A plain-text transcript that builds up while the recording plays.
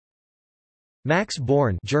Max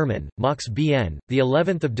Born, German, Max Bien, the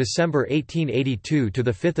 11th of December 1882 to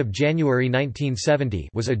the 5th of January 1970,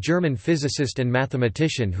 was a German physicist and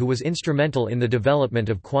mathematician who was instrumental in the development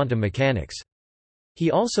of quantum mechanics.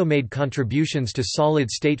 He also made contributions to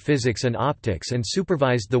solid-state physics and optics and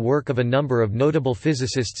supervised the work of a number of notable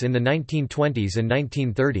physicists in the 1920s and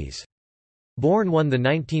 1930s. Born won the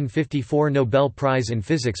 1954 Nobel Prize in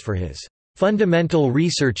Physics for his fundamental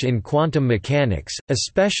research in quantum mechanics,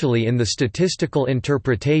 especially in the statistical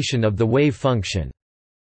interpretation of the wave function.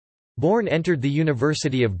 Born entered the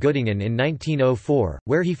University of Göttingen in 1904,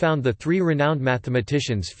 where he found the three renowned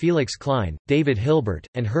mathematicians Felix Klein, David Hilbert,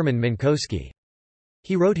 and Hermann Minkowski.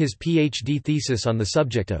 He wrote his PhD thesis on the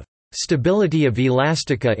subject of stability of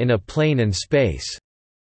elastica in a plane and space,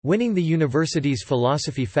 winning the university's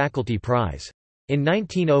philosophy faculty prize. In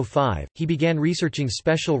 1905, he began researching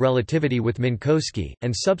special relativity with Minkowski,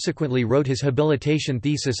 and subsequently wrote his habilitation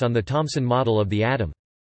thesis on the Thomson model of the atom.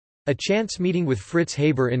 A chance meeting with Fritz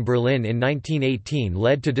Haber in Berlin in 1918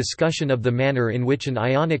 led to discussion of the manner in which an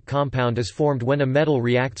ionic compound is formed when a metal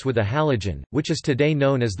reacts with a halogen, which is today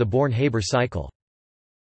known as the Born-Haber cycle.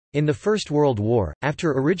 In the First World War,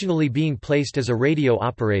 after originally being placed as a radio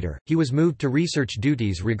operator, he was moved to research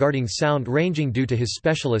duties regarding sound ranging due to his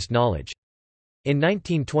specialist knowledge. In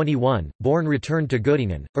 1921, Born returned to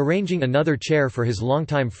Göttingen, arranging another chair for his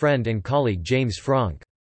longtime friend and colleague James Franck.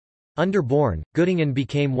 Under Born, Göttingen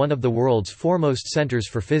became one of the world's foremost centers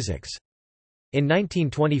for physics. In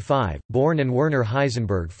 1925, Born and Werner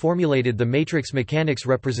Heisenberg formulated the matrix mechanics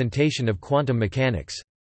representation of quantum mechanics.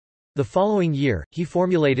 The following year, he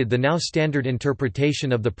formulated the now standard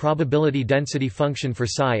interpretation of the probability density function for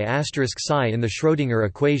psi in the Schrödinger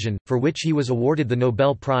equation, for which he was awarded the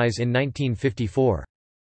Nobel Prize in 1954.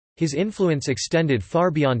 His influence extended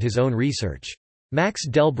far beyond his own research. Max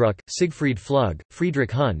Delbruck, Siegfried Flug,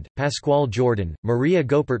 Friedrich Hund, Pascual Jordan, Maria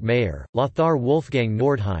Goeppert-Mayer, Lothar Wolfgang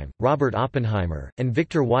Nordheim, Robert Oppenheimer, and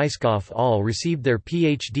Victor Weisskopf all received their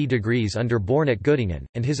PhD degrees under Born at Göttingen,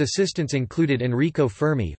 and his assistants included Enrico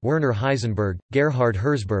Fermi, Werner Heisenberg, Gerhard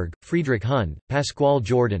Herzberg, Friedrich Hund, Pascual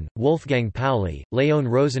Jordan, Wolfgang Pauli, Leon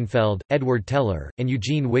Rosenfeld, Edward Teller, and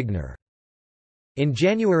Eugene Wigner. In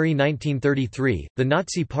January 1933, the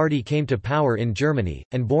Nazi Party came to power in Germany,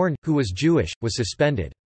 and Born, who was Jewish, was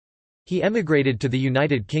suspended. He emigrated to the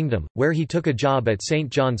United Kingdom, where he took a job at St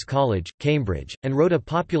John's College, Cambridge, and wrote a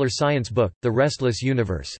popular science book, The Restless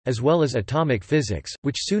Universe, as well as Atomic Physics,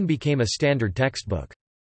 which soon became a standard textbook.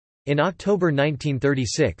 In October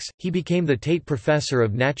 1936, he became the Tate Professor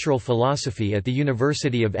of Natural Philosophy at the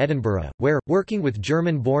University of Edinburgh, where, working with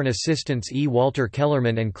German-born assistants E. Walter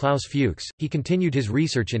Kellerman and Klaus Fuchs, he continued his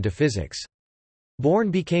research into physics.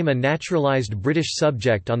 Born became a naturalized British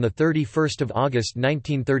subject on 31 August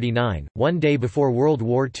 1939, one day before World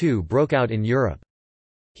War II broke out in Europe.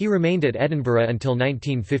 He remained at Edinburgh until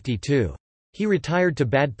 1952. He retired to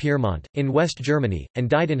Bad Pyrmont, in West Germany, and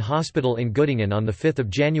died in hospital in Göttingen on 5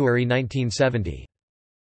 January 1970.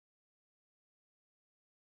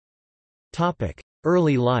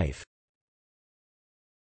 Early life.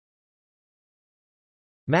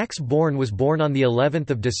 Max Born was born on the 11th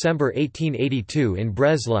of December 1882 in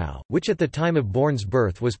Breslau, which at the time of Born's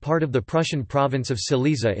birth was part of the Prussian province of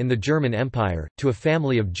Silesia in the German Empire, to a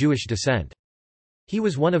family of Jewish descent. He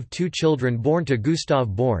was one of two children born to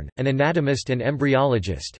Gustav Born, an anatomist and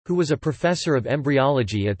embryologist, who was a professor of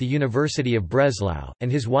embryology at the University of Breslau, and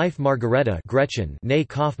his wife Margareta Gretchen née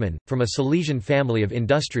Kaufmann, from a Silesian family of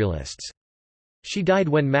industrialists. She died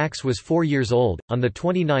when Max was 4 years old, on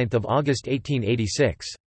 29 August 1886.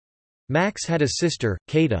 Max had a sister,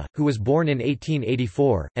 Kata, who was born in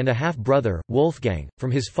 1884, and a half-brother, Wolfgang,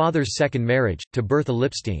 from his father's second marriage, to Bertha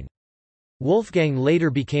Lipstein. Wolfgang later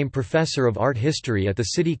became professor of art history at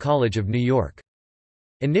the City College of New York.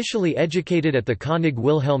 Initially educated at the König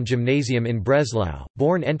Wilhelm Gymnasium in Breslau,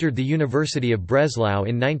 Born entered the University of Breslau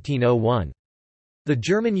in 1901. The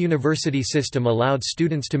German university system allowed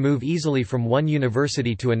students to move easily from one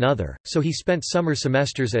university to another, so he spent summer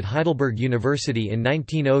semesters at Heidelberg University in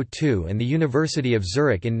 1902 and the University of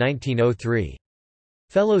Zurich in 1903.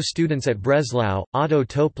 Fellow students at Breslau, Otto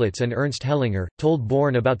Toeplitz and Ernst Hellinger, told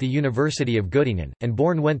Born about the University of Göttingen, and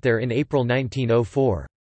Born went there in April 1904.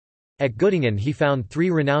 At Göttingen he found three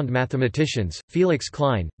renowned mathematicians, Felix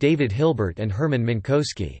Klein, David Hilbert and Hermann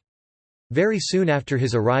Minkowski. Very soon after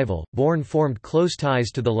his arrival, Born formed close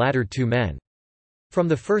ties to the latter two men. From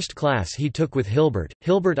the first class he took with Hilbert,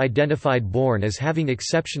 Hilbert identified Born as having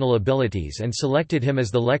exceptional abilities and selected him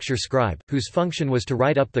as the lecture scribe, whose function was to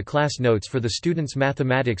write up the class notes for the students'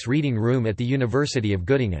 mathematics reading room at the University of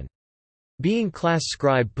Göttingen. Being class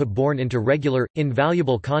scribe put Born into regular,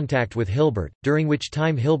 invaluable contact with Hilbert, during which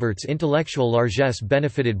time Hilbert's intellectual largesse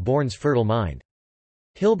benefited Born's fertile mind.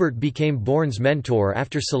 Hilbert became Born's mentor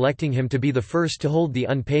after selecting him to be the first to hold the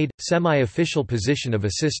unpaid, semi-official position of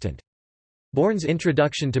assistant. Born's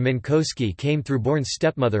introduction to Minkowski came through Born's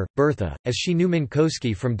stepmother, Bertha, as she knew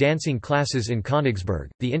Minkowski from dancing classes in Königsberg.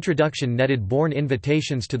 The introduction netted Born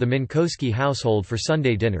invitations to the Minkowski household for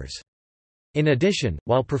Sunday dinners. In addition,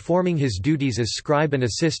 while performing his duties as scribe and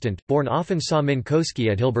assistant, Born often saw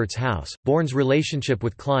Minkowski at Hilbert's house. Born's relationship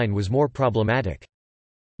with Klein was more problematic.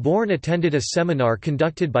 Born attended a seminar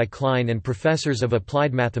conducted by Klein and professors of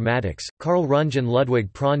applied mathematics, Karl Runge and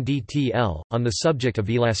Ludwig Prandtl, on the subject of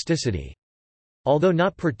elasticity. Although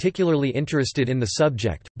not particularly interested in the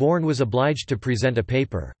subject, Born was obliged to present a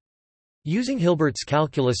paper. Using Hilbert's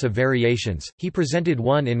calculus of variations, he presented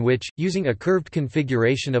one in which, using a curved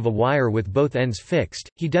configuration of a wire with both ends fixed,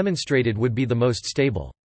 he demonstrated would be the most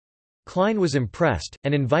stable. Klein was impressed,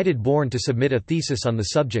 and invited Born to submit a thesis on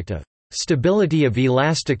the subject of stability of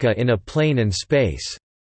elastica in a plane and space,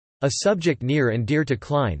 a subject near and dear to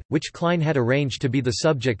Klein, which Klein had arranged to be the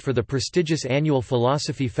subject for the prestigious annual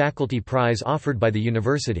Philosophy Faculty Prize offered by the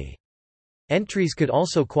university. Entries could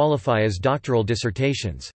also qualify as doctoral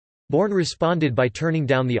dissertations. Born responded by turning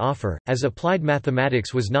down the offer, as applied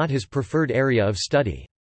mathematics was not his preferred area of study.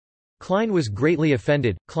 Klein was greatly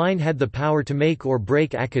offended. Klein had the power to make or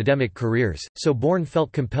break academic careers, so Born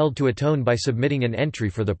felt compelled to atone by submitting an entry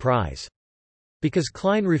for the prize. Because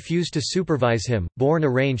Klein refused to supervise him, Born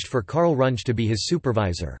arranged for Karl Runge to be his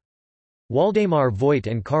supervisor. Waldemar Voigt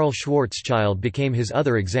and Karl Schwarzschild became his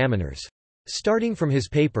other examiners. Starting from his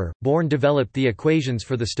paper, Born developed the equations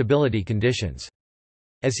for the stability conditions.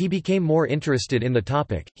 As he became more interested in the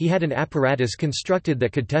topic, he had an apparatus constructed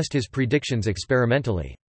that could test his predictions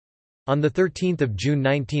experimentally. On 13 June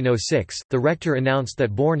 1906, the rector announced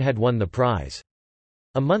that Born had won the prize.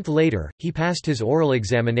 A month later, he passed his oral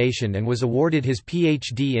examination and was awarded his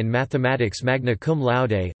Ph.D. in mathematics magna cum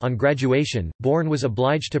laude. On graduation, Born was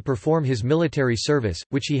obliged to perform his military service,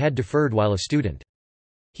 which he had deferred while a student.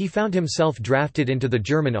 He found himself drafted into the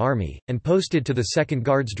German army, and posted to the 2nd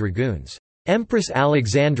Guards Dragoons, Empress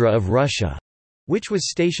Alexandra of Russia, which was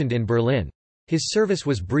stationed in Berlin. His service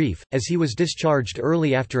was brief, as he was discharged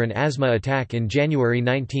early after an asthma attack in January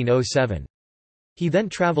 1907. He then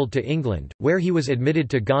travelled to England, where he was admitted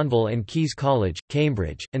to Gonville and Caius College,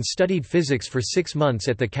 Cambridge, and studied physics for 6 months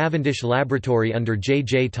at the Cavendish Laboratory under J.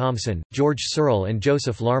 J. Thomson, George Searle and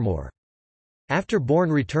Joseph Larmor. After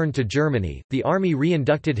Born returned to Germany, the army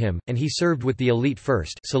re-inducted him, and he served with the elite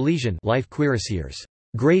First Silesian Life Cuirassiers,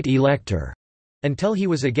 Great Elector, until he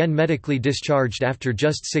was again medically discharged after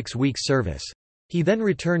just 6 weeks' service. He then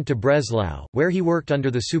returned to Breslau, where he worked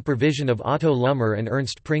under the supervision of Otto Lummer and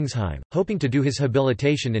Ernst Pringsheim, hoping to do his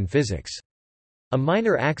habilitation in physics. A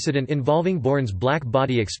minor accident involving Born's black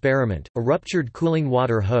body experiment, a ruptured cooling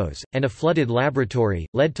water hose, and a flooded laboratory,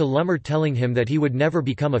 led to Lummer telling him that he would never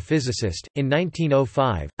become a physicist. In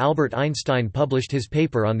 1905, Albert Einstein published his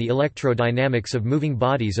paper on the electrodynamics of moving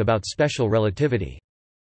bodies about special relativity.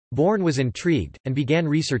 Born was intrigued, and began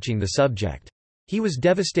researching the subject. He was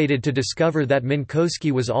devastated to discover that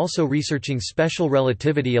Minkowski was also researching special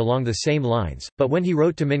relativity along the same lines, but when he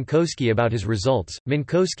wrote to Minkowski about his results,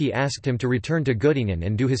 Minkowski asked him to return to Göttingen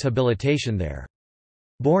and do his habilitation there.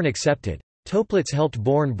 Born accepted. Toeplitz helped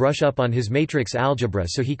Born brush up on his matrix algebra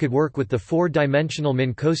so he could work with the four-dimensional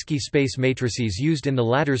Minkowski space matrices used in the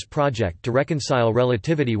latter's project to reconcile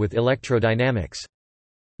relativity with electrodynamics.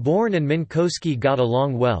 Born and Minkowski got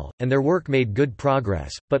along well, and their work made good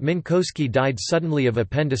progress, but Minkowski died suddenly of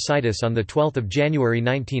appendicitis on 12 January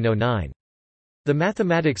 1909. The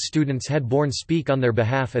mathematics students had Born speak on their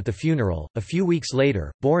behalf at the funeral. A few weeks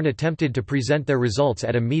later, Born attempted to present their results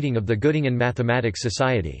at a meeting of the Göttingen Mathematics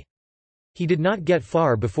Society. He did not get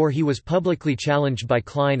far before he was publicly challenged by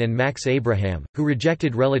Klein and Max Abraham, who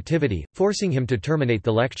rejected relativity, forcing him to terminate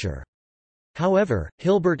the lecture. However,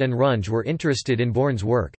 Hilbert and Runge were interested in Born's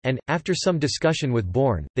work, and, after some discussion with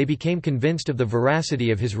Born, they became convinced of the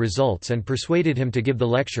veracity of his results and persuaded him to give the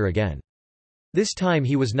lecture again. This time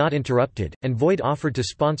he was not interrupted, and Voigt offered to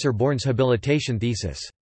sponsor Born's habilitation thesis.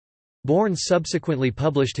 Born subsequently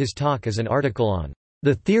published his talk as an article on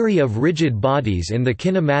 "The Theory of Rigid Bodies in the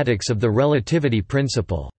Kinematics of the Relativity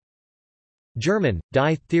Principle." German,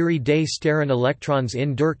 Die Theorie des starren Elektrons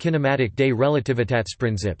in der Kinematik des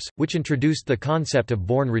Relativitätsprinzips, which introduced the concept of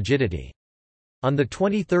Born rigidity. On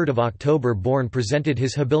 23 October Born presented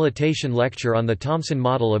his habilitation lecture on the Thomson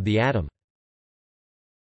model of the atom.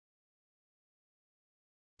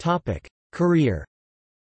 Career.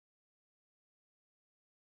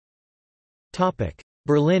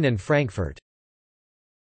 Berlin and Frankfurt.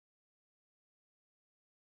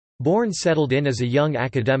 Born settled in as a young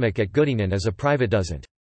academic at Göttingen as a Privatdozent.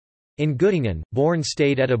 In Göttingen, Born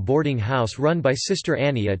stayed at a boarding house run by Sister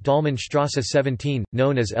Annie at Dahlmannstrasse 17,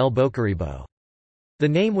 known as El Boqueribo. The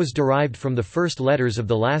name was derived from the first letters of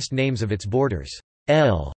the last names of its boarders.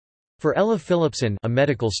 El for Ella Philipson, a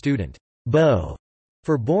medical student. Bo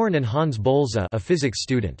for Born and Hans Bolze, a physics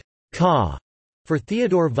student. Ka for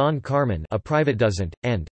Theodor von Karman, a Privatdozent,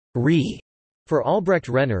 and Re for Albrecht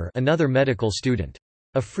Renner, another medical student.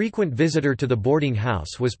 A frequent visitor to the boarding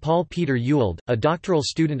house was Paul Peter Ewald, a doctoral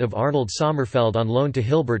student of Arnold Sommerfeld on loan to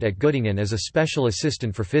Hilbert at Göttingen as a special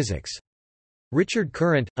assistant for physics. Richard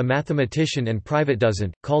Courant, a mathematician and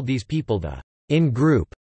Privatdozent, called these people the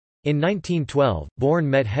in-group. In 1912, Born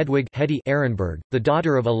met Hedwig Hetty Ehrenberg, the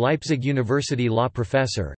daughter of a Leipzig University law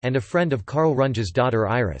professor, and a friend of Karl Runge's daughter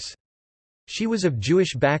Iris. She was of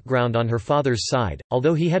Jewish background on her father's side,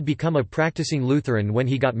 although he had become a practicing Lutheran when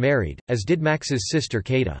he got married, as did Max's sister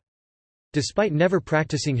Kata. Despite never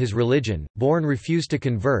practicing his religion, Born refused to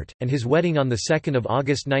convert, and his wedding on 2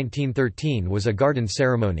 August 1913 was a garden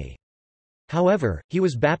ceremony. However, he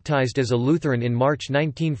was baptized as a Lutheran in March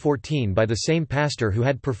 1914 by the same pastor who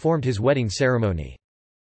had performed his wedding ceremony.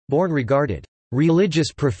 Born regarded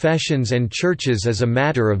religious professions and churches as a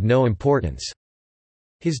matter of no importance.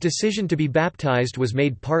 His decision to be baptized was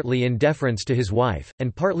made partly in deference to his wife,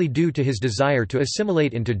 and partly due to his desire to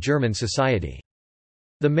assimilate into German society.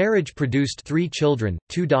 The marriage produced 3 children,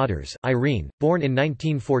 2 daughters, Irene, born in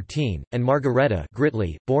 1914, and Margareta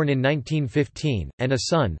Gritli, born in 1915, and a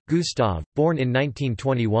son, Gustav, born in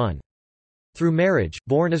 1921. Through marriage,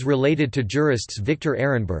 Born is related to jurists Victor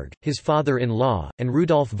Ehrenberg, his father-in-law, and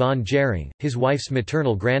Rudolf von Gering, his wife's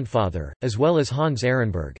maternal grandfather, as well as Hans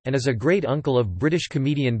Ehrenberg, and is a great-uncle of British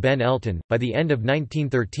comedian Ben Elton. By the end of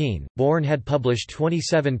 1913, Born had published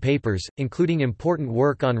 27 papers, including important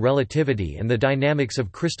work on relativity and the dynamics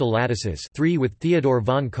of crystal lattices, 3 with Theodor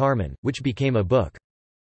von Karman, which became a book.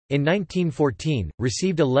 In 1914,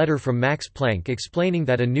 received a letter from Max Planck explaining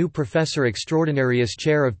that a new Professor Extraordinarius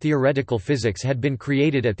Chair of Theoretical Physics had been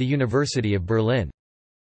created at the University of Berlin.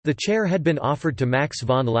 The chair had been offered to Max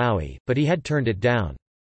von Laue, but he had turned it down.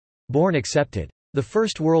 Born accepted. The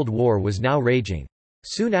First World War was now raging.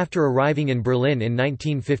 Soon after arriving in Berlin in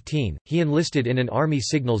 1915, he enlisted in an army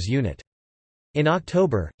signals unit. In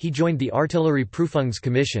October, he joined the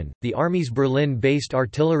Artillerieprüfungskommission, the Army's Berlin-based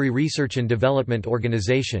artillery research and development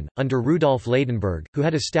organization, under Rudolf Ladenburg, who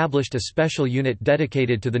had established a special unit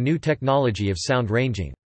dedicated to the new technology of sound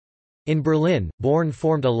ranging. In Berlin, Born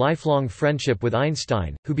formed a lifelong friendship with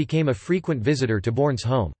Einstein, who became a frequent visitor to Born's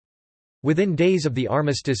home. Within days of the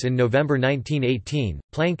armistice in November 1918,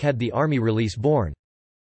 Planck had the army release Born.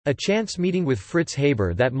 A chance meeting with Fritz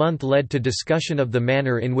Haber that month led to discussion of the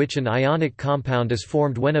manner in which an ionic compound is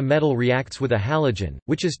formed when a metal reacts with a halogen,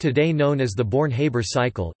 which is today known as the Born-Haber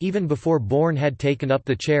cycle. Even before Born had taken up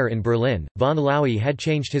the chair in Berlin, von Laue had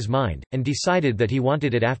changed his mind, and decided that he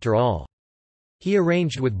wanted it after all. He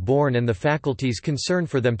arranged with Born and the faculties concerned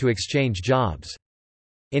for them to exchange jobs.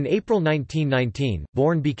 In April 1919,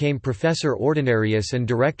 Born became Professor Ordinarius and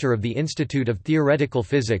Director of the Institute of Theoretical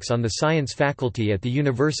Physics on the Science Faculty at the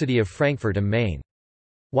University of Frankfurt am Main.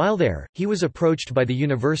 While there, he was approached by the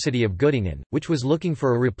University of Göttingen, which was looking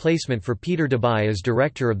for a replacement for Peter Debye as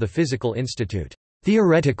director of the Physical Institute.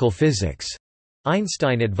 Theoretical physics,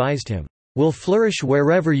 Einstein advised him, will flourish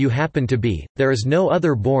wherever you happen to be, there is no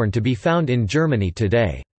other Born to be found in Germany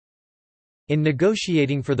today. In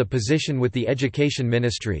negotiating for the position with the Education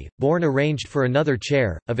Ministry, Born arranged for another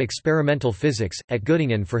chair, of experimental physics, at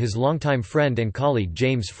Göttingen for his longtime friend and colleague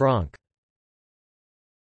James Franck.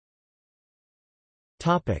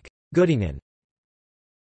 Göttingen.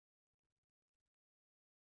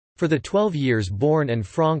 For the 12 years Born and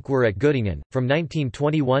Franck were at Göttingen, from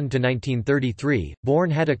 1921 to 1933,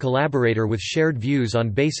 Born had a collaborator with shared views on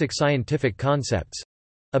basic scientific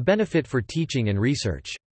concepts—a benefit for teaching and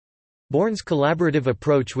research. Born's collaborative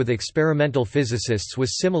approach with experimental physicists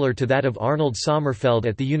was similar to that of Arnold Sommerfeld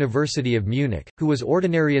at the University of Munich, who was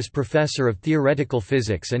Ordinarius Professor of Theoretical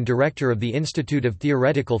Physics and Director of the Institute of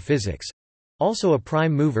Theoretical Physics—also a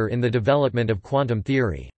prime mover in the development of quantum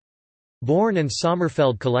theory. Born and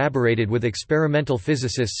Sommerfeld collaborated with experimental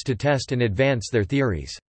physicists to test and advance their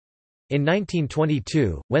theories. In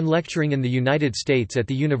 1922, when lecturing in the United States at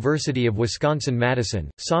the University of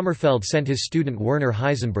Wisconsin-Madison, Sommerfeld sent his student Werner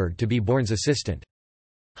Heisenberg to be Born's assistant.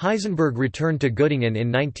 Heisenberg returned to Göttingen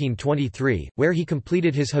in 1923, where he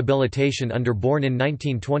completed his habilitation under Born in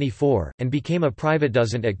 1924, and became a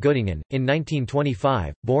Privatdozent at Göttingen. In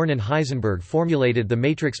 1925, Born and Heisenberg formulated the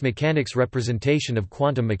matrix mechanics representation of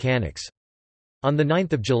quantum mechanics. On 9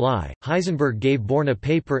 July, Heisenberg gave Born a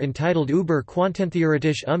paper entitled Über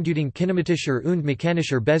quantentheoretische Umdeutung kinematischer und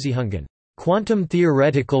mechanischer Beziehungen,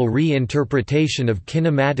 quantum-theoretical reinterpretation of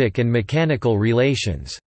kinematic and mechanical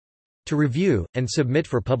relations, to review, and submit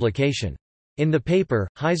for publication. In the paper,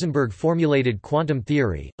 Heisenberg formulated quantum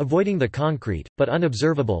theory, avoiding the concrete, but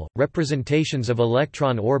unobservable, representations of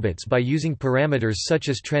electron orbits by using parameters such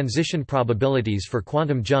as transition probabilities for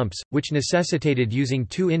quantum jumps, which necessitated using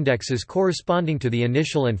two indexes corresponding to the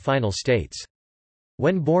initial and final states.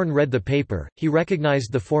 When Born read the paper, he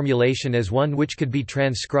recognized the formulation as one which could be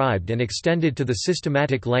transcribed and extended to the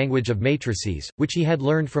systematic language of matrices, which he had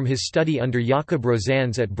learned from his study under Jakob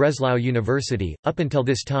Rozans at Breslau University. Up until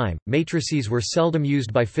this time, matrices were seldom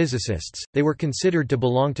used by physicists, they were considered to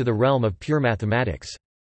belong to the realm of pure mathematics.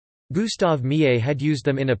 Gustave Millet had used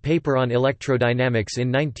them in a paper on electrodynamics in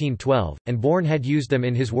 1912, and Born had used them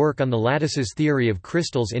in his work on the lattices theory of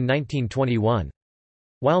crystals in 1921.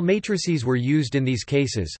 While matrices were used in these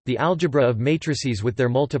cases, the algebra of matrices with their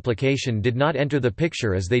multiplication did not enter the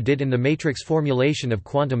picture as they did in the matrix formulation of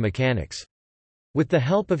quantum mechanics. With the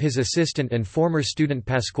help of his assistant and former student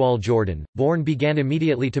Pascual Jordan, Born began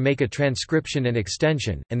immediately to make a transcription and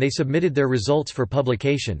extension, and they submitted their results for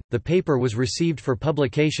publication. The paper was received for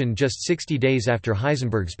publication just 60 days after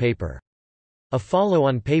Heisenberg's paper. A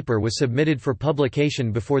follow-on paper was submitted for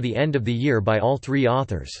publication before the end of the year by all three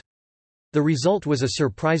authors. The result was a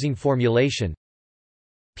surprising formulation: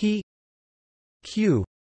 P Q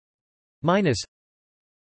minus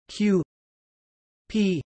Q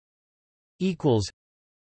P equals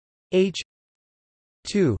H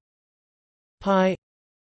 2 pi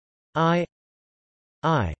I.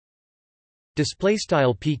 Display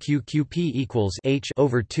style PQQP equals H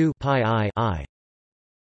over 2 pi I,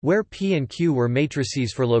 where P and Q were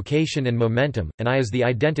matrices for location and momentum, and I is the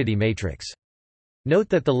identity matrix. Note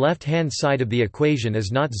that the left-hand side of the equation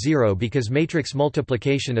is not zero because matrix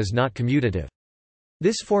multiplication is not commutative.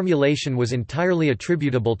 This formulation was entirely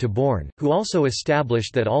attributable to Born, who also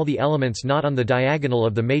established that all the elements not on the diagonal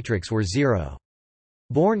of the matrix were zero.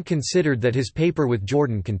 Born considered that his paper with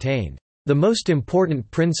Jordan contained the most important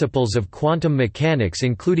principles of quantum mechanics,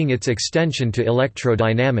 including its extension to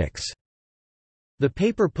electrodynamics. The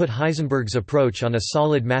paper put Heisenberg's approach on a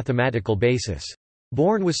solid mathematical basis.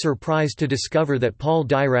 Born was surprised to discover that Paul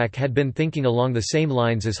Dirac had been thinking along the same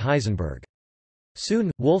lines as Heisenberg. Soon,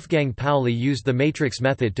 Wolfgang Pauli used the matrix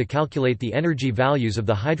method to calculate the energy values of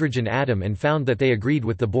the hydrogen atom and found that they agreed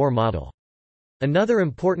with the Bohr model. Another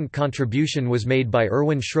important contribution was made by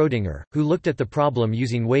Erwin Schrödinger, who looked at the problem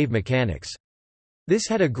using wave mechanics. This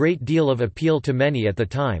had a great deal of appeal to many at the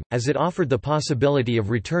time, as it offered the possibility of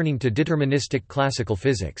returning to deterministic classical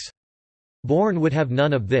physics. Born would have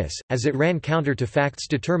none of this, as it ran counter to facts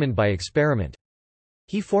determined by experiment.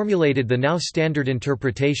 He formulated the now standard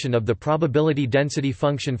interpretation of the probability density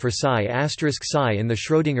function for psi *psi in the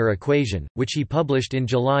Schrödinger equation, which he published in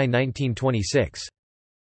July 1926.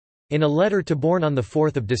 In a letter to Born on 4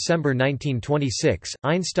 December 1926,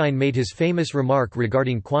 Einstein made his famous remark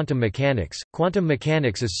regarding quantum mechanics: "Quantum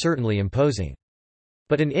mechanics is certainly imposing.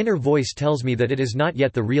 But an inner voice tells me that it is not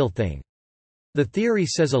yet the real thing. The theory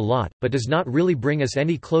says a lot, but does not really bring us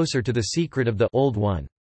any closer to the secret of the old one.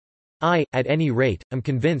 I, at any rate, am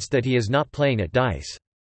convinced that he is not playing at dice."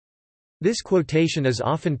 This quotation is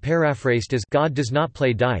often paraphrased as "God does not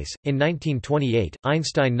play dice." In 1928,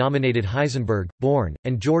 Einstein nominated Heisenberg, Born,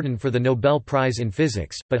 and Jordan for the Nobel Prize in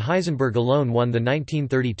Physics, but Heisenberg alone won the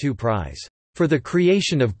 1932 prize for the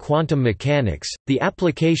creation of quantum mechanics, the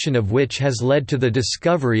application of which has led to the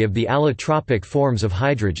discovery of the allotropic forms of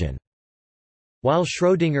hydrogen. While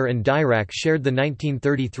Schrödinger and Dirac shared the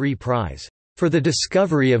 1933 prize for the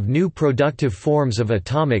discovery of new productive forms of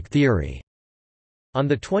atomic theory. On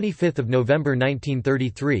 25 November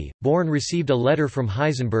 1933, Born received a letter from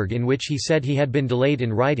Heisenberg in which he said he had been delayed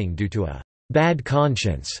in writing due to a bad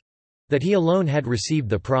conscience, that he alone had received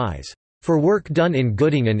the prize for work done in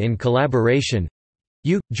Göttingen in collaboration,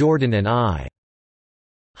 you, Jordan and I.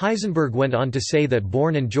 Heisenberg went on to say that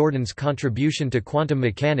Born and Jordan's contribution to quantum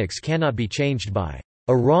mechanics cannot be changed by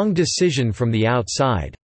a wrong decision from the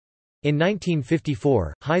outside. In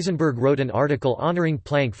 1954, Heisenberg wrote an article honoring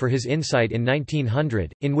Planck for his insight in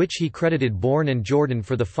 1900, in which he credited Born and Jordan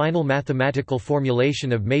for the final mathematical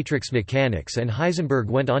formulation of matrix mechanics, and Heisenberg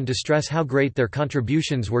went on to stress how great their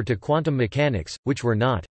contributions were to quantum mechanics, which were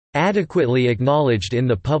not adequately acknowledged in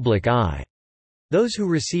the public eye. Those who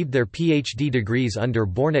received their PhD degrees under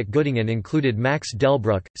Born at Göttingen included Max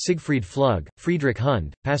Delbrück, Siegfried Flug, Friedrich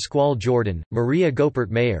Hund, Pascual Jordan, Maria Goeppert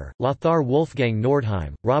Mayer, Lothar Wolfgang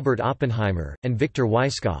Nordheim, Robert Oppenheimer, and Victor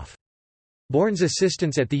Weisskopf. Born's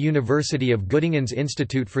assistants at the University of Göttingen's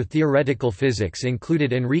Institute for Theoretical Physics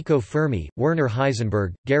included Enrico Fermi, Werner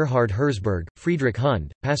Heisenberg, Gerhard Herzberg, Friedrich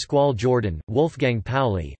Hund, Pascual Jordan, Wolfgang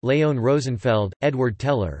Pauli, Leon Rosenfeld, Edward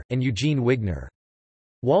Teller, and Eugene Wigner.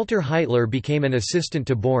 Walter Heitler became an assistant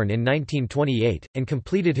to Born in 1928, and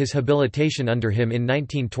completed his habilitation under him in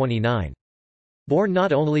 1929. Born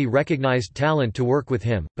not only recognized talent to work with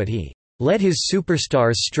him, but he let his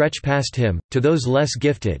superstars stretch past him. To those less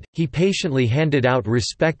gifted, he patiently handed out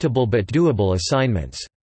respectable but doable assignments.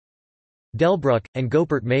 Delbrück, and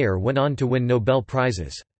Goeppert Mayer went on to win Nobel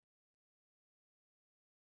Prizes.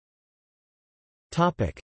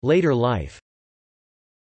 Later life.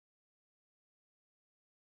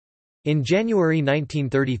 In January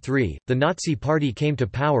 1933, the Nazi Party came to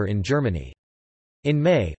power in Germany. In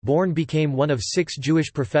May, Born became one of 6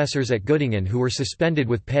 Jewish professors at Göttingen who were suspended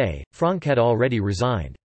with pay. Frank had already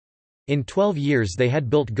resigned. In 12 years they had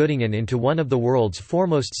built Göttingen into one of the world's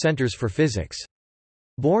foremost centers for physics.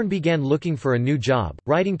 Born began looking for a new job,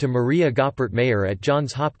 writing to Maria Goeppert Mayer at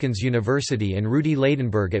Johns Hopkins University and Rudi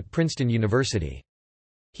Ladenburg at Princeton University.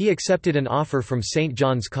 He accepted an offer from St.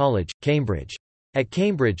 John's College, Cambridge. At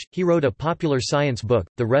Cambridge, he wrote a popular science book,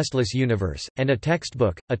 The Restless Universe, and a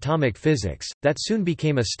textbook, Atomic Physics, that soon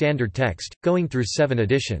became a standard text, going through 7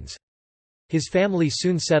 editions. His family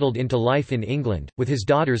soon settled into life in England, with his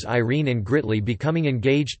daughters Irene and Gritli becoming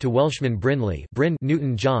engaged to Welshman Brynley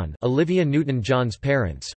Newton-John, Olivia Newton-John's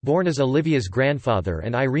parents. Born as Olivia's grandfather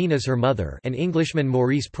and Irene as her mother, and Englishman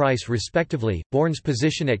Maurice Price respectively. Born's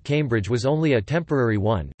position at Cambridge was only a temporary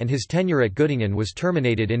one, and his tenure at Göttingen was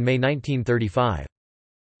terminated in May 1935.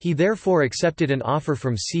 He therefore accepted an offer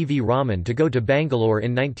from C. V. Raman to go to Bangalore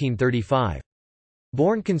in 1935.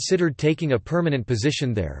 Born considered taking a permanent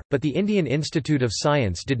position there, but the Indian Institute of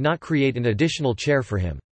Science did not create an additional chair for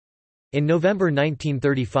him. In November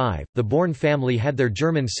 1935, the Born family had their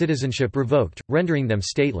German citizenship revoked, rendering them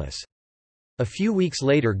stateless. A few weeks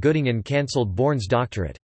later Göttingen cancelled Born's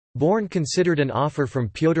doctorate. Born considered an offer from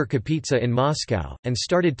Pyotr Kapitsa in Moscow, and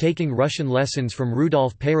started taking Russian lessons from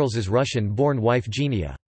Rudolf Peierls's Russian-born wife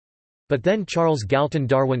Genia. But then Charles Galton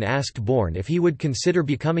Darwin asked Born if he would consider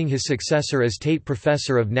becoming his successor as Tate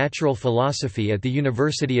Professor of Natural Philosophy at the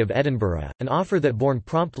University of Edinburgh, an offer that Born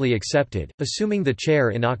promptly accepted. Assuming the chair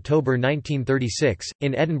in October 1936,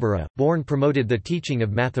 in Edinburgh, Born promoted the teaching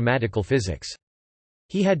of mathematical physics.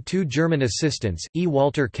 He had 2 German assistants, E.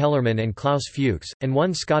 Walter Kellerman and Klaus Fuchs, and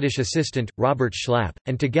 1 Scottish assistant, Robert Schlapp,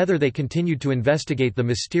 and together they continued to investigate the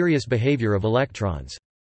mysterious behaviour of electrons.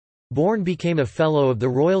 Born became a Fellow of the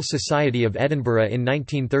Royal Society of Edinburgh in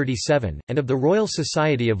 1937, and of the Royal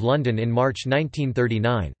Society of London in March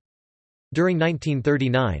 1939. During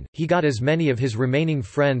 1939, he got as many of his remaining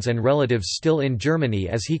friends and relatives still in Germany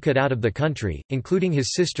as he could out of the country, including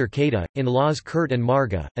his sister Käthe, in-laws Kurt and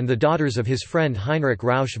Marga, and the daughters of his friend Heinrich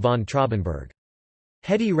Rausch von Traubenberg.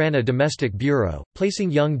 Hedy ran a domestic bureau, placing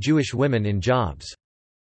young Jewish women in jobs.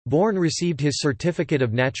 Born received his Certificate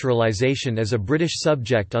of Naturalization as a British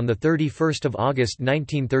subject on 31 August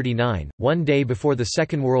 1939, one day before the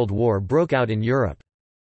Second World War broke out in Europe.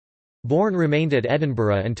 Born remained at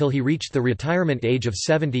Edinburgh until he reached the retirement age of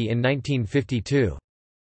 70 in 1952.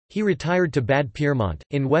 He retired to Bad Pyrmont,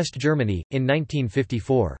 in West Germany, in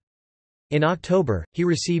 1954. In October, he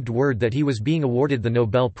received word that he was being awarded the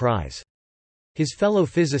Nobel Prize. His fellow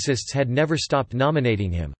physicists had never stopped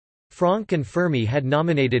nominating him. Franck and Fermi had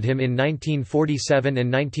nominated him in 1947 and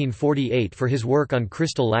 1948 for his work on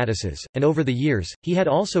crystal lattices, and over the years, he had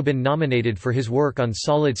also been nominated for his work on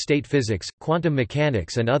solid-state physics, quantum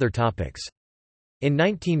mechanics and other topics. In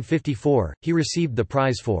 1954, he received the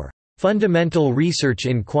prize for fundamental research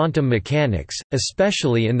in quantum mechanics,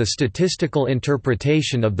 especially in the statistical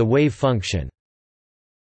interpretation of the wave function,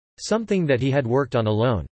 something that he had worked on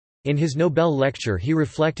alone. In his Nobel lecture he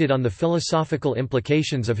reflected on the philosophical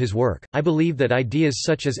implications of his work. I believe that ideas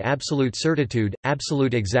such as absolute certitude,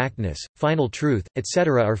 absolute exactness, final truth,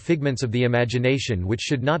 etc. are figments of the imagination which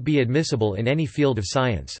should not be admissible in any field of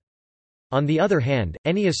science. On the other hand,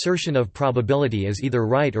 any assertion of probability is either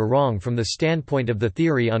right or wrong from the standpoint of the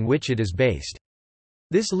theory on which it is based.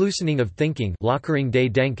 This loosening of thinking Lockering des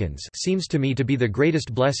Denkens seems to me to be the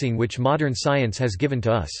greatest blessing which modern science has given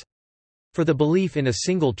to us. For the belief in a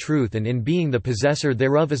single truth and in being the possessor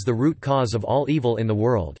thereof is the root cause of all evil in the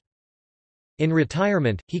world. In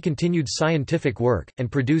retirement, he continued scientific work, and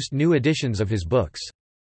produced new editions of his books.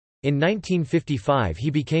 In 1955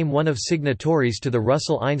 he became one of signatories to the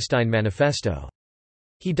Russell-Einstein Manifesto.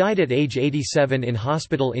 He died at age 87 in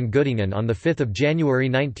hospital in Göttingen on 5 January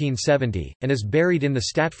 1970, and is buried in the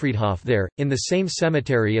Stadtfriedhof there, in the same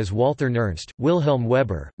cemetery as Walther Nernst, Wilhelm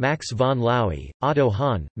Weber, Max von Laue, Otto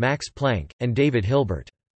Hahn, Max Planck, and David Hilbert.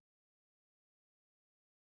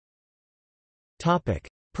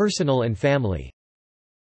 Personal and family.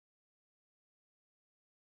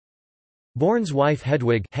 Born's wife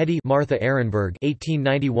Hedwig Martha Ehrenberg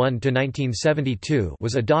 (1891–1972)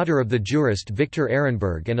 was a daughter of the jurist Victor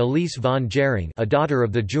Ehrenberg and Elise von Gering, a daughter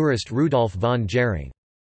of the jurist Rudolf von Gering.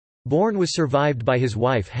 Born was survived by his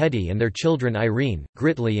wife Hetty and their children Irene,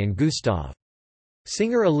 Gritli and Gustav.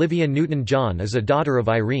 Singer Olivia Newton-John is a daughter of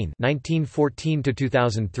Irene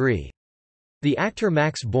 (1914–2003). The actor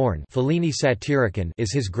Max Born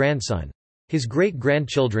is his grandson. His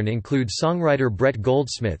great-grandchildren include songwriter Brett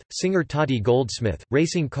Goldsmith, singer Tati Goldsmith,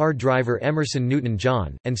 racing car driver Emerson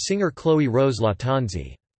Newton-John, and singer Chloe Rose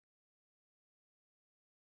Latanzi.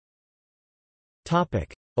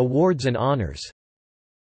 Awards and honors.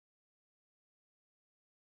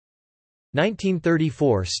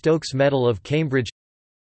 1934 Stokes Medal of Cambridge,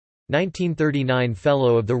 1939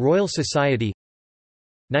 Fellow of the Royal Society,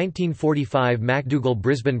 1945 MacDougall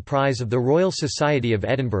Brisbane Prize of the Royal Society of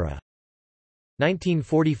Edinburgh,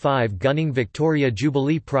 1945 Gunning Victoria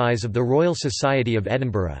Jubilee Prize of the Royal Society of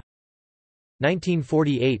Edinburgh,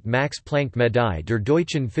 1948 Max Planck Medaille der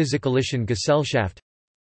Deutschen Physikalischen Gesellschaft,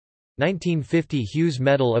 1950 Hughes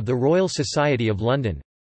Medal of the Royal Society of London,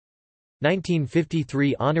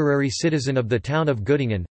 1953 Honorary Citizen of the Town of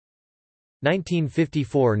Göttingen,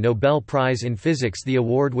 1954 Nobel Prize in Physics. The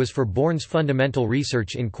award was for Born's fundamental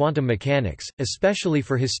research in quantum mechanics, especially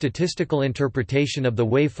for his statistical interpretation of the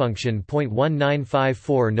wave function.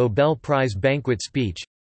 1954 Nobel Prize Banquet Speech,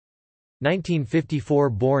 1954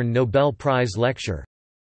 Born Nobel Prize Lecture,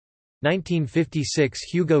 1956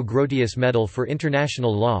 Hugo Grotius Medal for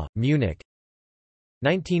International Law, Munich,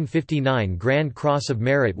 1959 Grand Cross of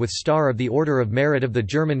Merit with Star of the Order of Merit of the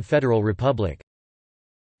German Federal Republic,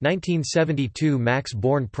 1972 Max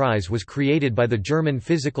Born Prize was created by the German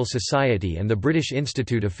Physical Society and the British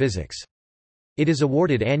Institute of Physics. It is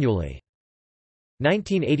awarded annually.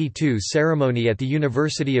 1982 Ceremony at the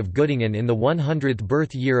University of Göttingen in the 100th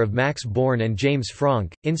birth year of Max Born and James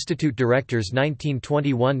Franck, Institute Directors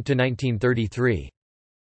 1921–1933.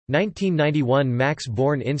 1991 Max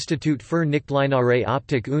Born Institut für Nichtlineare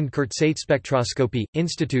Optik und Kurzzeitspektroskopie,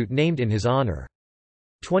 Institute named in his honor.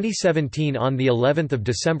 2017 On the 11th of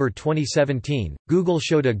December 2017, Google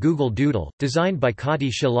showed a Google Doodle, designed by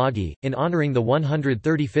Kati Shilagi, in honoring the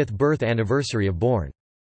 135th birth anniversary of Born.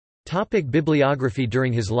 Bibliography.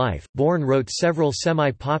 During his life, Born wrote several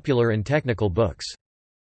semi-popular and technical books.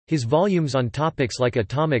 His volumes on topics like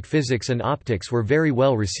atomic physics and optics were very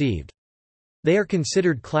well received. They are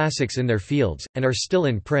considered classics in their fields, and are still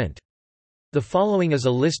in print. The following is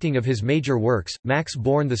a listing of his major works. Max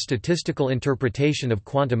Born, The Statistical Interpretation of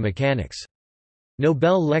Quantum Mechanics.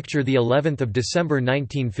 Nobel Lecture, the 11th of December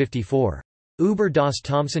 1954. Über das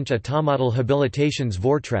Thomsonsche Atomodell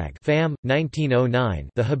Habilitationsvortrag, FAM, 1909.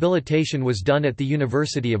 The habilitation was done at the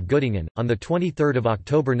University of Göttingen on the 23rd of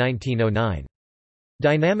October 1909.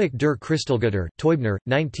 Dynamik der Kristallgitter, Teubner,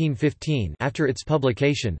 1915. After its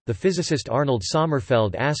publication, the physicist Arnold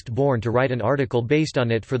Sommerfeld asked Born to write an article based on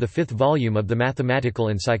it for the 5th volume of the Mathematical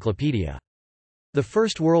Encyclopedia. The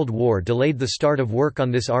First World War delayed the start of work on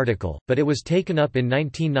this article, but it was taken up in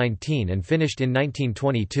 1919 and finished in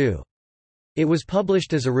 1922. It was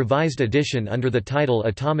published as a revised edition under the title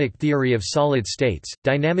Atomic Theory of Solid States,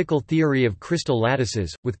 Dynamical Theory of Crystal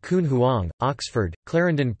Lattices, with Kuhn Huang, Oxford,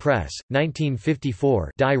 Clarendon Press,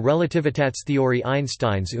 1954. Die Relativitätstheorie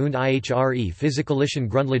Einsteins und ihre physikalischen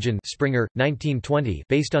Grundlagen, Springer, 1920,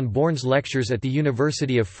 based on Born's lectures at the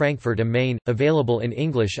University of Frankfurt am Main, available in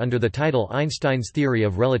English under the title Einstein's Theory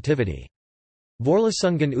of Relativity.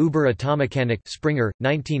 Vorlesungen über Atommechanik, Springer,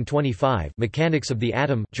 1925. Mechanics of the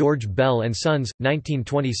Atom, George Bell and Sons,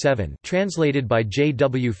 1927, translated by J.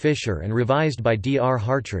 W. Fisher and revised by D. R.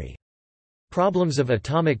 Hartree. Problems of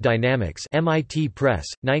Atomic Dynamics, MIT Press,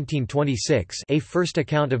 1926. A first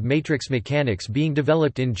account of matrix mechanics being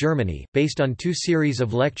developed in Germany, based on 2 series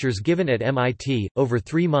of lectures given at MIT, over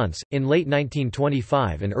 3 months, in late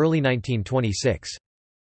 1925 and early 1926.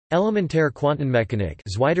 Elementare Quantenmechanik,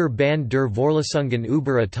 Zweiter Band der Vorlesungen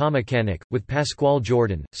über Atommechanik, with Pascual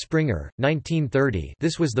Jordan, Springer, 1930.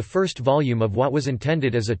 This was the first volume of what was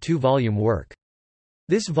intended as a 2-volume work.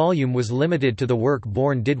 This volume was limited to the work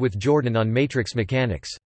Born did with Jordan on matrix mechanics.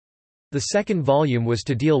 The second volume was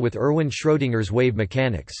to deal with Erwin Schrödinger's wave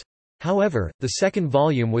mechanics. However, the second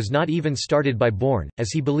volume was not even started by Born,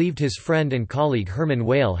 as he believed his friend and colleague Hermann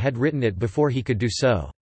Weyl had written it before he could do so.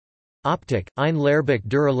 Optik, ein Lehrbuch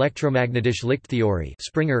der elektromagnetischen Lichttheorie,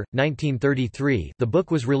 Springer, 1933. The book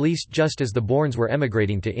was released just as the Borns were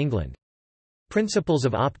emigrating to England. Principles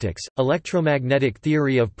of Optics, Electromagnetic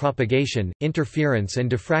Theory of Propagation, Interference and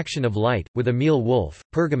Diffraction of Light, with Emil Wolf,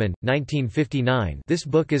 Pergamon, 1959. This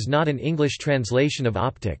book is not an English translation of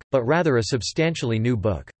Optik, but rather a substantially new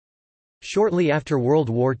book. Shortly after World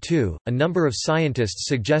War II, a number of scientists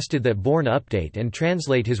suggested that Born update and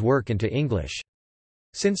translate his work into English.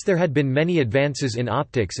 Since there had been many advances in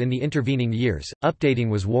optics in the intervening years, updating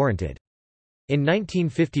was warranted. In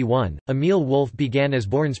 1951, Emil Wolf began as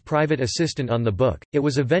Born's private assistant on the book. It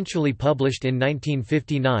was eventually published in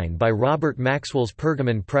 1959 by Robert Maxwell's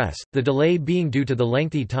Pergamon Press, the delay being due to the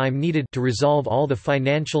lengthy time needed to resolve all the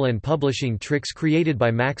financial and publishing tricks created by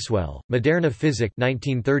Maxwell. Moderne Physik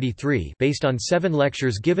 1933, based on 7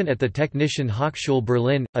 lectures given at the Technischen Hochschule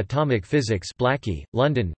Berlin, Atomic Physics, Blackie,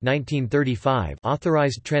 London, 1935.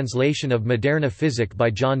 Authorized translation of Moderne Physik by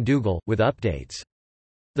John Dougal, with updates.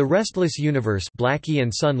 The Restless Universe, Blackie and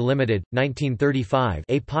Son Limited, 1935,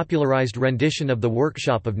 a popularized rendition of The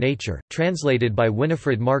Workshop of Nature, translated by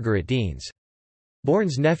Winifred Margaret Deans.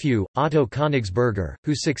 Born's nephew, Otto Königsberger,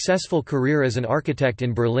 whose successful career as an architect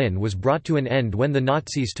in Berlin was brought to an end when the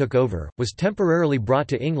Nazis took over, was temporarily brought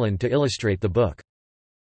to England to illustrate the book.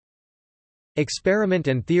 Experiment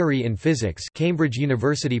and Theory in Physics, Cambridge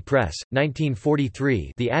University Press,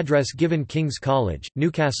 1943. The address given King's College,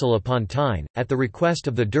 Newcastle upon Tyne, at the request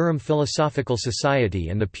of the Durham Philosophical Society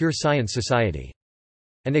and the Pure Science Society.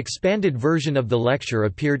 An expanded version of the lecture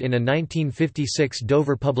appeared in a 1956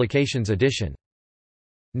 Dover Publications edition.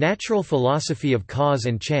 Natural Philosophy of Cause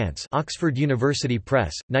and Chance, Oxford University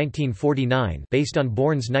Press, 1949, based on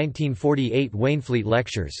Born's 1948 Waynflete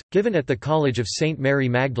lectures, given at the College of St Mary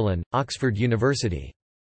Magdalene, Oxford University.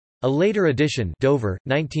 A later edition, Dover,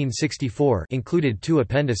 1964, included 2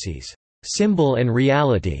 appendices, Symbol and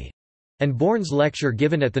Reality, and Born's lecture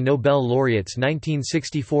given at the Nobel laureate's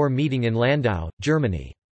 1964 meeting in Landau,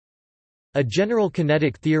 Germany. A General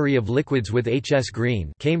Kinetic Theory of Liquids with H. S.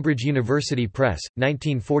 Green, Cambridge University Press,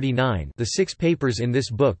 1949. The 6 papers in this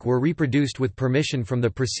book were reproduced with permission from the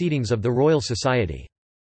Proceedings of the Royal Society.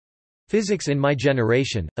 Physics in My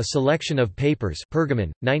Generation, a selection of papers,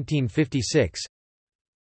 Pergamon, 1956.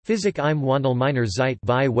 Physik im Wandel meiner Zeit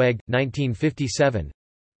by Weg, 1957.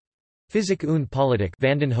 Physik und Politik,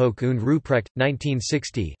 Vandenhoek und Ruprecht,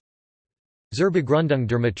 1960. Zur Begründung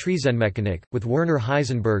der Matrizenmechanik, with Werner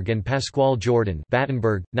Heisenberg and Pascual Jordan,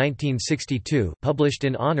 Battenberg, 1962, published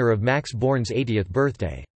in honor of Max Born's 80th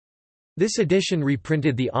birthday. This edition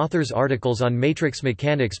reprinted the author's articles on matrix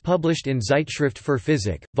mechanics published in Zeitschrift für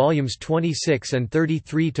Physik, volumes 26 and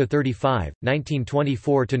 33–35,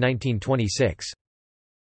 1924–1926.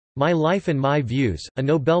 My Life and My Views, a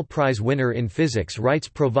Nobel Prize winner in physics writes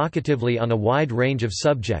provocatively on a wide range of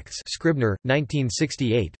subjects. Scribner,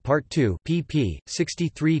 1968, Part 2, pp.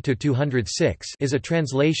 63–206, is a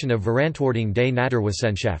translation of Verantwortung des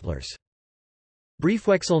Naturwissenschaftlers.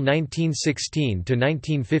 Briefwechsel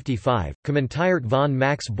 1916–1955, Kommentiert von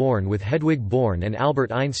Max Born with Hedwig Born and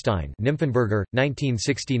Albert Einstein, Nymphenburger,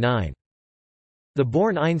 1969. The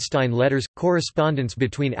Born–Einstein Letters – Correspondence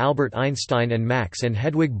between Albert Einstein and Max and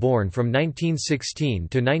Hedwig Born from 1916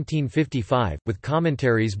 to 1955, with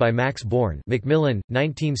commentaries by Max Born, Macmillan,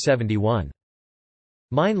 1971.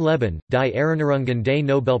 Mein Leben, die Erinnerungen des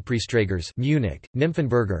Nobelpreisträgers, Munich,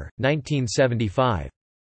 Nymphenburger, 1975.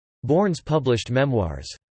 Born's published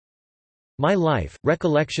memoirs. My Life,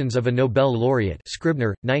 Recollections of a Nobel Laureate,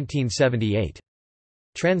 Scribner, 1978.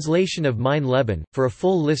 Translation of Mein Leben. For a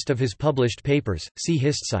full list of his published papers, see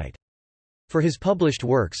Histzeit. For his published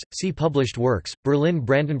works, see Published Works, Berlin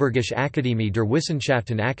Brandenburgische Akademie der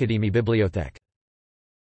Wissenschaften Akademie Bibliothek.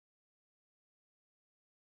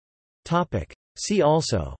 See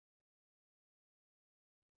also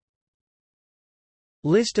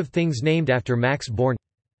List of things named after Max Born.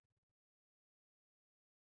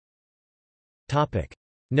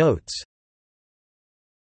 Notes.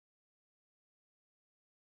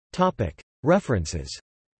 References.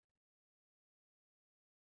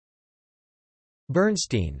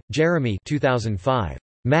 Bernstein, Jeremy 2005.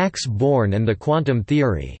 Max Born and the Quantum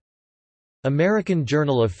Theory. American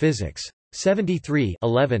Journal of Physics. 73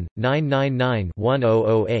 11,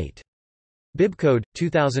 999-1008. Bibcode,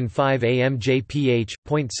 2005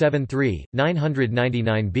 AMJPH.73,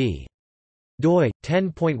 999b. doi,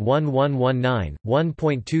 10.1119,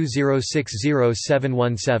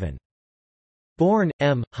 1.2060717. Born,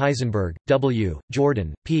 M., Heisenberg, W.,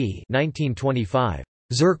 Jordan, P. 1925.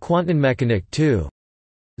 Zur Quantenmechanik 2.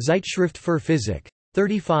 Zeitschrift für Physik.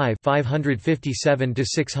 35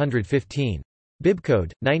 557–615.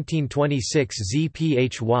 Bibcode 1926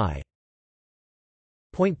 ZPHY.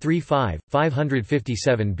 .35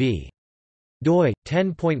 557b. doi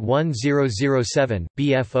 10.1007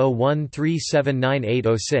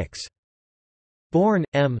 BF01379806. Born,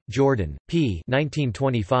 M. Jordan, P.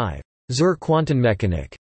 1925. Zur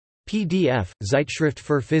Quantenmechanik. PDF, Zeitschrift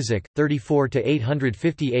für Physik,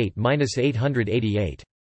 34–858–888.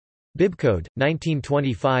 Bibcode,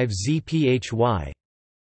 1925 ZPHY.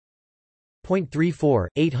 .34,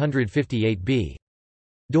 858b.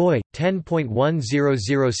 doi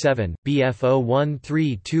 10.1007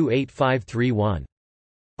 BF01328531.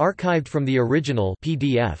 Archived from the original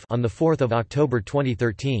PDF on 4 October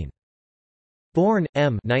 2013. Born,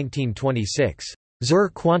 M. 1926. Zur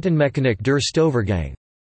Quantenmechanik der Stovergang.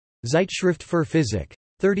 Zeitschrift für Physik.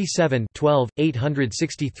 37 12,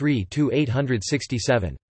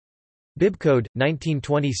 863–867. Bibcode,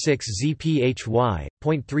 1926 ZPHY,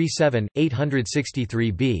 .37,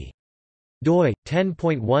 863b. doi,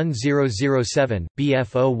 10.1007,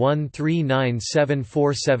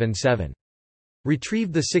 BF01397477.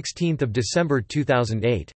 Retrieved 16 December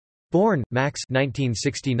 2008. Born, Max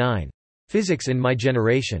 1969. Physics in My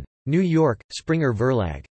Generation. New York, Springer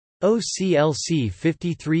Verlag. OCLC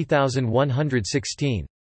 53116.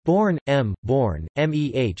 Born, M. Born,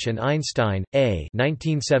 MEH and Einstein, A.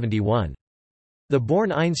 1971. The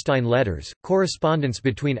Born–Einstein Letters, correspondence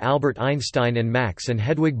between Albert Einstein and Max and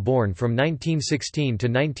Hedwig Born from 1916 to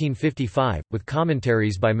 1955, with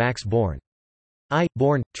commentaries by Max Born. I.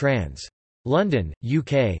 Born, trans. London,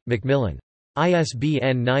 UK, Macmillan.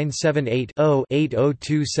 ISBN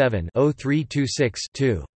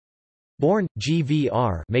 978-0-8027-0326-2. Born,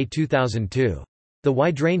 GVR May 2002. The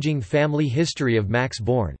Wide-Ranging Family History of Max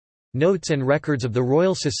Born. Notes and Records of the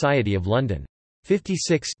Royal Society of London.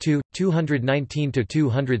 56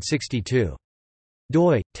 219–262.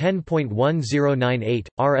 doi 10.1098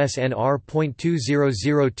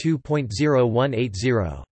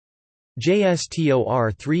 rsnr.2002.0180.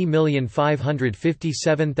 JSTOR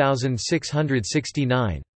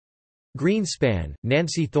 3557669. Greenspan,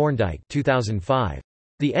 Nancy Thorndike 2005.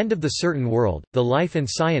 The End of the Certain World, The Life and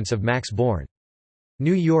Science of Max Born.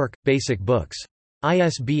 New York, Basic Books.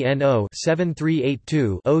 ISBN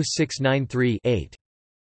 0-7382-0693-8.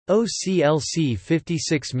 OCLC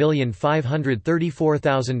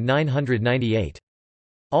 56534998.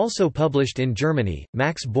 Also published in Germany,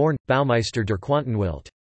 Max Born, Baumeister der Quantenwelt.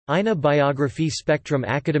 Eine Biographie Spektrum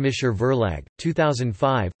Akademischer Verlag,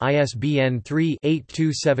 2005, ISBN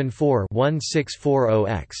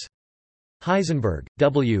 3-8274-1640-X. Heisenberg,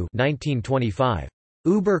 W. 1925.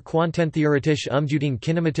 Über quantentheoretische Umdeutung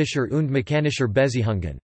kinematischer und mechanischer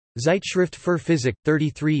Beziehungen. Zeitschrift für Physik,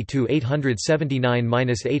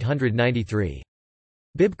 33–879–893.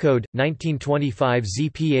 Bibcode, 1925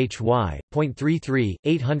 ZPHY, .33,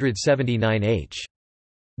 879h.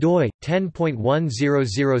 doi,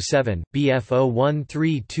 10.1007,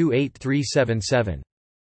 BF01328377.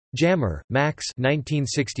 Jammer, Max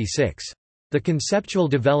 1966. The Conceptual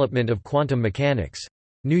Development of Quantum Mechanics.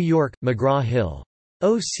 New York, McGraw-Hill.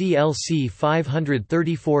 OCLC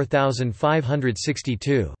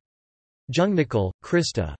 534562. Jungnickel,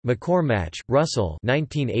 Krista, McCormack, Russell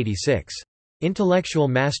 1986. Intellectual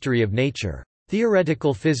Mastery of Nature.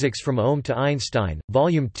 Theoretical Physics from Ohm to Einstein,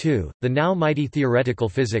 Volume 2, The Now Mighty Theoretical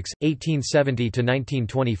Physics,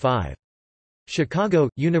 1870–1925. Chicago,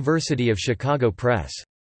 University of Chicago Press.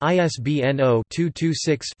 ISBN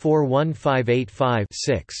 0-226-41585-6.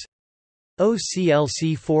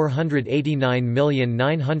 OCLC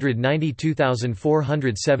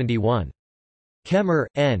 489992471. Kemmer,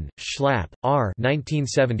 N., Schlapp, R.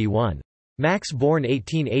 1971. Max Born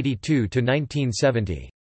 1882–1970.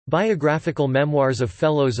 Biographical Memoirs of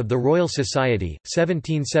Fellows of the Royal Society,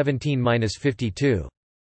 1717–52.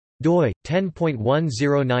 doi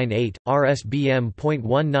 10.1098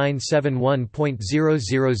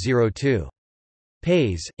 rsbm.1971.0002.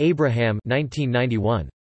 Pays, Abraham 1991.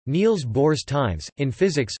 Niels Bohr's Times, in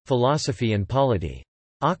Physics, Philosophy and Polity.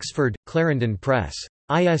 Oxford, Clarendon Press.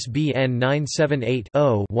 ISBN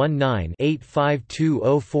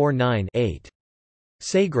 978-0-19-852049-8.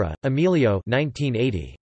 Segre, Emilio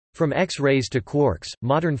 1980. From X-rays to Quarks,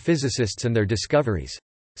 Modern Physicists and Their Discoveries.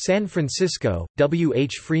 San Francisco, W.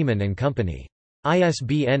 H. Freeman and Company.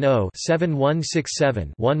 ISBN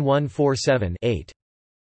 0-7167-1147-8.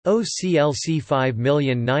 OCLC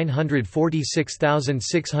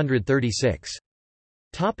 5946636.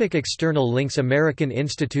 External links: American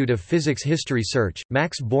Institute of Physics History Search,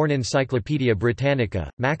 Max Born Encyclopaedia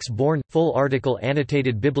Britannica, Max Born – full article.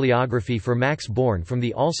 Annotated bibliography for Max Born from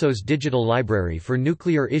the Alsos Digital Library for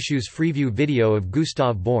Nuclear Issues. Freeview video of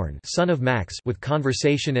Gustav Born, son of Max, with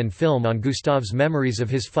conversation and film on Gustav's memories of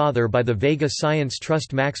his father by the Vega Science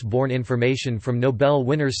Trust. Max Born information from Nobel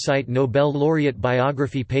winners site. Nobel laureate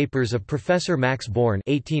biography. Papers of Professor Max Born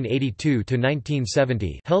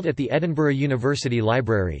 (1882–1970) held at the Edinburgh University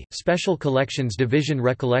Library. Special Collections Division.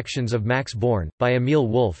 Recollections of Max Born, by Emil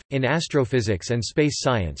Wolf, in Astrophysics and Space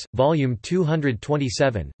Science, Volume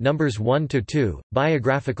 227, Numbers 1–2,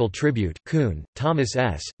 Biographical Tribute. Kuhn, Thomas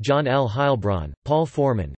S., John L. Heilbronn, Paul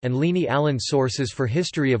Foreman, and Leanie Allen. Sources for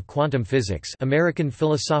History of Quantum Physics. American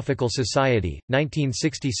Philosophical Society,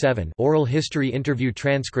 1967. Oral History Interview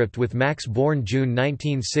transcript with Max Born, June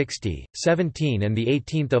 1960, 17 and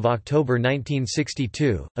 18 October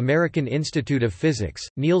 1962. American Institute of Physics,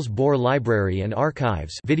 Niels Bohr Library and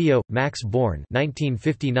Archives. Video, Max Born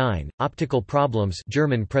 1959, Optical Problems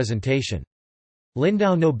German presentation.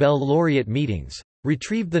 Lindau Nobel Laureate Meetings.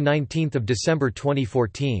 Retrieved 19 December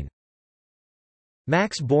 2014.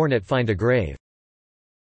 Max Born at Find a Grave.